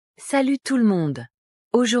Salut tout le monde.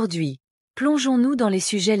 Aujourd'hui, plongeons-nous dans les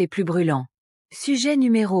sujets les plus brûlants. Sujet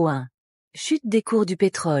numéro 1. Chute des cours du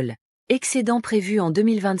pétrole. Excédent prévu en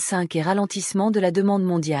 2025 et ralentissement de la demande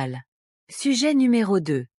mondiale. Sujet numéro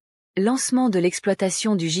 2. Lancement de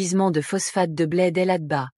l'exploitation du gisement de phosphate de Bled El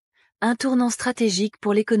Hadba. Un tournant stratégique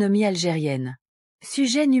pour l'économie algérienne.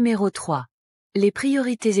 Sujet numéro 3. Les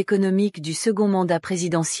priorités économiques du second mandat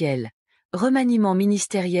présidentiel. Remaniement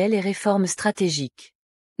ministériel et réformes stratégiques.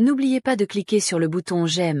 N'oubliez pas de cliquer sur le bouton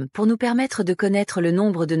j'aime pour nous permettre de connaître le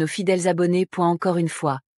nombre de nos fidèles abonnés. Encore une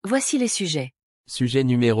fois, voici les sujets. Sujet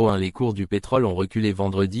numéro 1. Les cours du pétrole ont reculé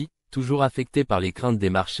vendredi, toujours affectés par les craintes des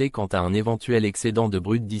marchés quant à un éventuel excédent de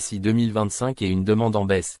brut d'ici 2025 et une demande en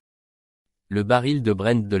baisse. Le baril de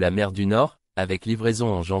Brent de la mer du Nord, avec livraison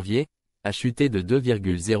en janvier, a chuté de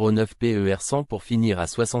 2,09 PER100 pour finir à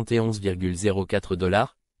 71,04 $,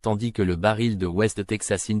 tandis que le baril de West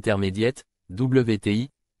Texas Intermediate, WTI,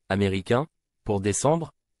 américain, pour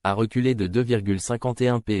décembre, a reculé de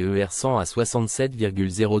 2,51 PER100 à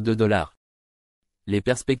 67,02 $. Les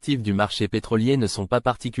perspectives du marché pétrolier ne sont pas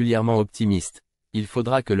particulièrement optimistes. Il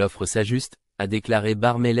faudra que l'offre s'ajuste, a déclaré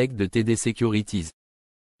Barmelek de TD Securities.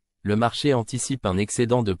 Le marché anticipe un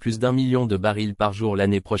excédent de plus d'1 million de barils par jour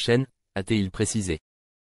l'année prochaine, a-t-il précisé.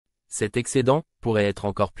 Cet excédent pourrait être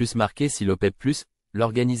encore plus marqué si l'OPEP+,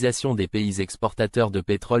 l'organisation des pays exportateurs de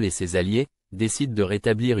pétrole et ses alliés, décide de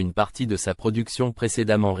rétablir une partie de sa production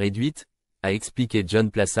précédemment réduite, a expliqué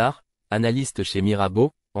John Plassard, analyste chez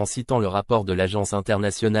Mirabeau, en citant le rapport de l'Agence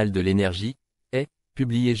internationale de l'énergie,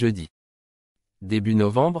 publié jeudi. Début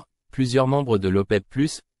novembre, plusieurs membres de l'OPEP+,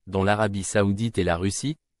 dont l'Arabie Saoudite et la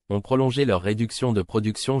Russie, ont prolongé leur réduction de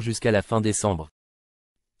production jusqu'à la fin décembre.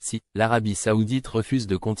 Si l'Arabie Saoudite refuse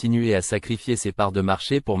de continuer à sacrifier ses parts de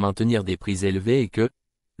marché pour maintenir des prix élevés et que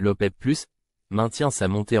l'OPEP+, maintient sa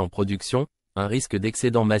montée en production, un risque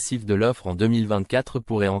d'excédent massif de l'offre en 2024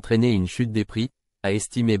 pourrait entraîner une chute des prix, a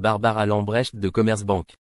estimé Barbara Lambrecht de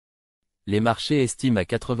Commerzbank. Les marchés estiment à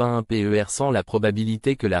 81 PER100 la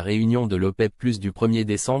probabilité que la réunion de l'OPEP+ du 1er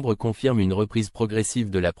décembre confirme une reprise progressive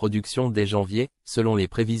de la production dès janvier, selon les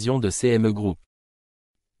prévisions de CME Group.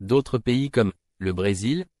 D'autres pays comme le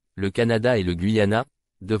Brésil, le Canada et le Guyana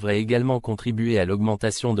devraient également contribuer à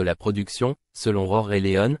l'augmentation de la production, selon Rory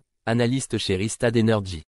Leon, analyste chez Rystad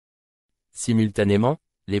Energy. Simultanément,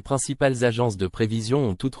 les principales agences de prévision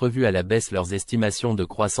ont toutes revu à la baisse leurs estimations de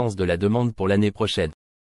croissance de la demande pour l'année prochaine.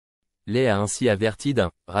 L'EI a ainsi averti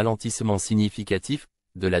d'un ralentissement significatif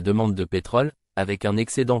de la demande de pétrole, avec un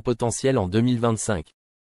excédent potentiel en 2025.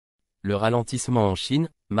 Le ralentissement en Chine,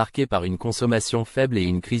 marqué par une consommation faible et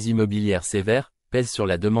une crise immobilière sévère, pèse sur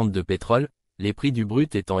la demande de pétrole, les prix du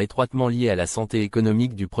brut étant étroitement liés à la santé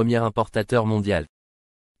économique du premier importateur mondial.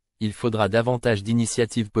 Il faudra davantage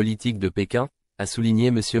d'initiatives politiques de Pékin, a souligné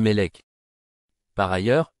M. Melek. Par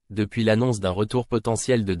ailleurs, depuis l'annonce d'un retour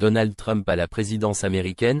potentiel de Donald Trump à la présidence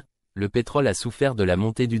américaine, le pétrole a souffert de la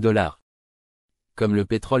montée du dollar. Comme le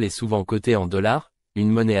pétrole est souvent coté en dollars,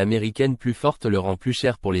 une monnaie américaine plus forte le rend plus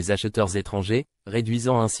cher pour les acheteurs étrangers,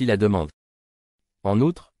 réduisant ainsi la demande. En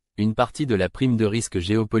outre, une partie de la prime de risque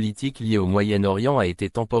géopolitique liée au Moyen-Orient a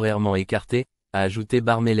été temporairement écartée, a ajouté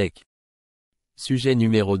Barmelek. Sujet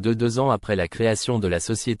numéro 2. 2 ans après la création de la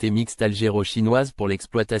société mixte algéro-chinoise pour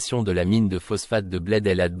l'exploitation de la mine de phosphate de Bled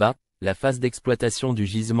El Hadba, la phase d'exploitation du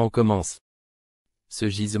gisement commence. Ce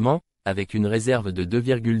gisement, avec une réserve de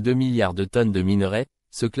 2,2 milliards de tonnes de minerais,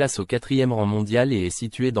 se classe au 4e rang mondial et est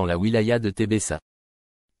situé dans la wilaya de Tébessa.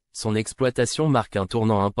 Son exploitation marque un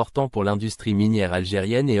tournant important pour l'industrie minière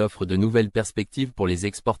algérienne et offre de nouvelles perspectives pour les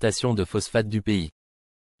exportations de phosphate du pays.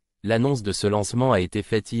 L'annonce de ce lancement a été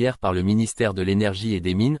faite hier par le ministère de l'Énergie et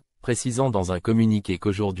des Mines, précisant dans un communiqué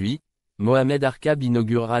qu'aujourd'hui, Mohamed Arkab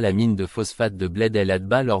inaugurera la mine de phosphate de Bled El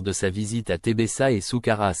Hadba lors de sa visite à Tébessa et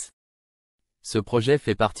Soukaras. Ce projet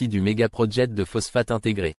fait partie du mégaprojet de phosphate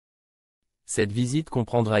intégré. Cette visite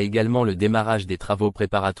comprendra également le démarrage des travaux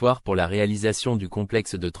préparatoires pour la réalisation du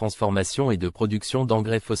complexe de transformation et de production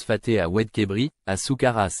d'engrais phosphatés à Oued Kebri, à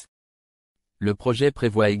Soukaras. Le projet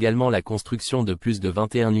prévoit également la construction de plus de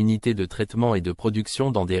 21 unités de traitement et de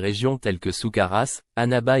production dans des régions telles que Soukaras,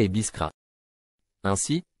 Annaba et Biskra.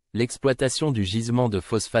 Ainsi, l'exploitation du gisement de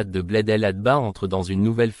phosphate de Bled El Hadba entre dans une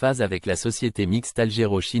nouvelle phase avec la société mixte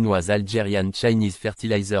algéro-chinoise Algerian Chinese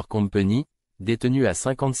Fertilizer Company, détenue à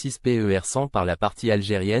 56 PER100 par la partie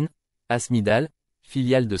algérienne, Asmidal,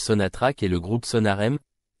 filiale de Sonatrach et le groupe Sonarem,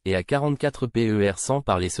 et à 44 PER100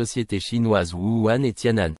 par les sociétés chinoises Wuhan et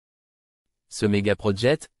Tianan. Ce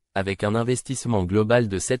mégaprojet, avec un investissement global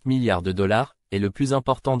de 7 milliards de dollars, est le plus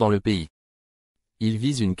important dans le pays. Il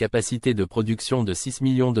vise une capacité de production de 6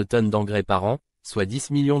 millions de tonnes d'engrais par an, soit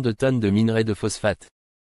 10 millions de tonnes de minerai de phosphate.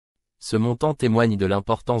 Ce montant témoigne de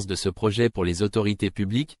l'importance de ce projet pour les autorités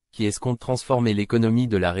publiques, qui escomptent transformer l'économie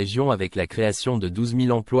de la région avec la création de 12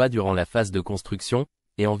 000 emplois durant la phase de construction,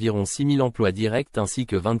 et environ 6 000 emplois directs ainsi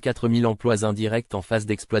que 24 000 emplois indirects en phase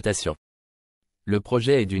d'exploitation. Le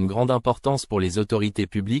projet est d'une grande importance pour les autorités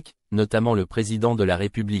publiques, notamment le président de la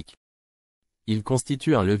République. Il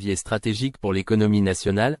constitue un levier stratégique pour l'économie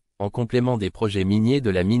nationale, en complément des projets miniers de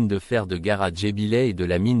la mine de fer de Garat Djebileh et de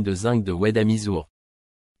la mine de zinc de Oued Amizour.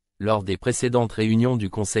 Lors des précédentes réunions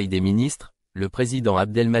du Conseil des ministres, le président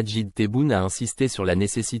Abdelmadjid Tebboune a insisté sur la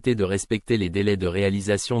nécessité de respecter les délais de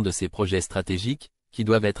réalisation de ces projets stratégiques, qui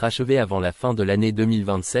doivent être achevés avant la fin de l'année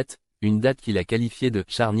 2027, une date qu'il a qualifiée de «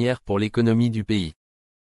 charnière pour l'économie du pays ».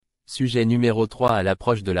 Sujet numéro 3 à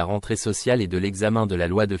l'approche de la rentrée sociale et de l'examen de la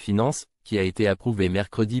loi de finances, qui a été approuvée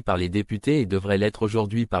mercredi par les députés et devrait l'être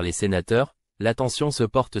aujourd'hui par les sénateurs, l'attention se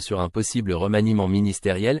porte sur un possible remaniement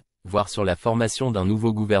ministériel, voire sur la formation d'un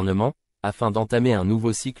nouveau gouvernement, afin d'entamer un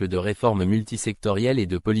nouveau cycle de réformes multisectorielles et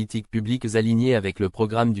de politiques publiques alignées avec le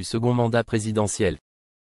programme du second mandat présidentiel.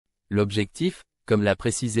 L'objectif, comme l'a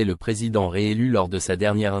précisé le président réélu lors de sa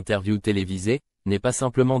dernière interview télévisée, n'est pas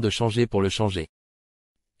simplement de changer pour le changer.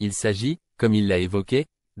 Il s'agit, comme il l'a évoqué,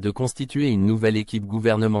 de constituer une nouvelle équipe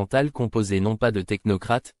gouvernementale composée non pas de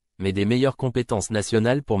technocrates, mais des meilleures compétences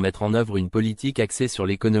nationales pour mettre en œuvre une politique axée sur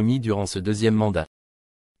l'économie durant ce deuxième mandat.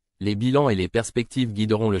 Les bilans et les perspectives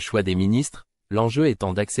guideront le choix des ministres, l'enjeu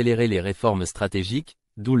étant d'accélérer les réformes stratégiques,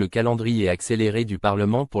 d'où le calendrier accéléré du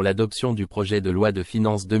Parlement pour l'adoption du projet de loi de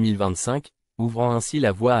finances 2025, ouvrant ainsi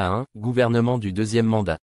la voie à un gouvernement du deuxième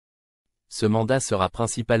mandat. Ce mandat sera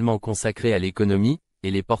principalement consacré à l'économie,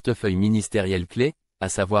 et les portefeuilles ministériels clés, à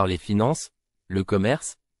savoir les finances, le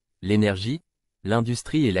commerce, l'énergie,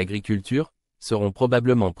 l'industrie et l'agriculture, seront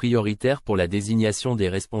probablement prioritaires pour la désignation des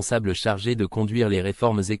responsables chargés de conduire les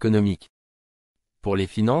réformes économiques. Pour les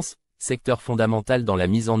finances, secteur fondamental dans la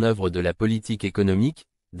mise en œuvre de la politique économique,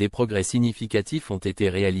 des progrès significatifs ont été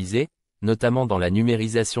réalisés, notamment dans la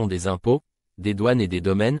numérisation des impôts, des douanes et des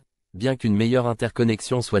domaines, bien qu'une meilleure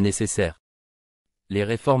interconnexion soit nécessaire. Les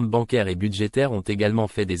réformes bancaires et budgétaires ont également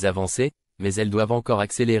fait des avancées, mais elles doivent encore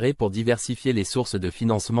accélérer pour diversifier les sources de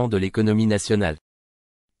financement de l'économie nationale.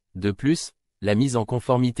 De plus, la mise en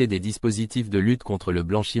conformité des dispositifs de lutte contre le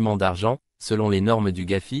blanchiment d'argent, selon les normes du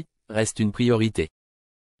GAFI, reste une priorité.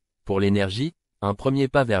 Pour l'énergie, un premier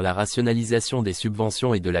pas vers la rationalisation des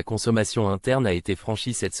subventions et de la consommation interne a été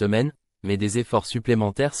franchi cette semaine, mais des efforts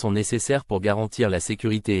supplémentaires sont nécessaires pour garantir la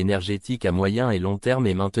sécurité énergétique à moyen et long terme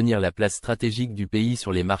et maintenir la place stratégique du pays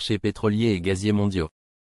sur les marchés pétroliers et gaziers mondiaux.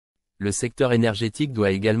 Le secteur énergétique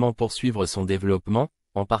doit également poursuivre son développement,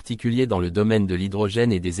 en particulier dans le domaine de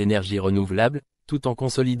l'hydrogène et des énergies renouvelables, tout en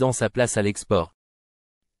consolidant sa place à l'export.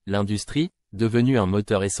 L'industrie, devenue un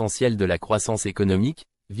moteur essentiel de la croissance économique,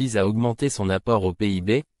 vise à augmenter son apport au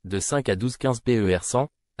PIB, de 5 à 12,15 PER100,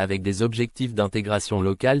 avec des objectifs d'intégration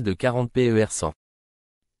locale de 40 PER100.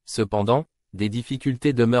 Cependant, des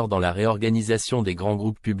difficultés demeurent dans la réorganisation des grands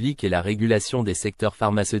groupes publics et la régulation des secteurs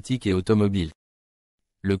pharmaceutiques et automobiles.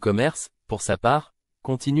 Le commerce, pour sa part,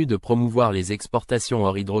 continue de promouvoir les exportations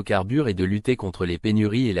hors hydrocarbures et de lutter contre les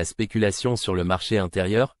pénuries et la spéculation sur le marché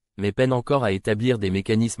intérieur, mais peine encore à établir des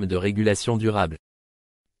mécanismes de régulation durables.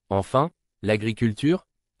 Enfin, l'agriculture,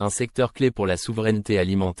 un secteur clé pour la souveraineté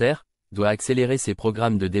alimentaire, doit accélérer ses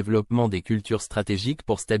programmes de développement des cultures stratégiques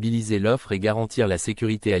pour stabiliser l'offre et garantir la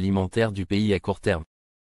sécurité alimentaire du pays à court terme.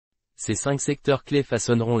 Ces 5 secteurs clés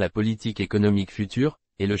façonneront la politique économique future,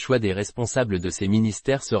 et le choix des responsables de ces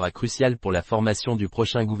ministères sera crucial pour la formation du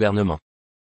prochain gouvernement.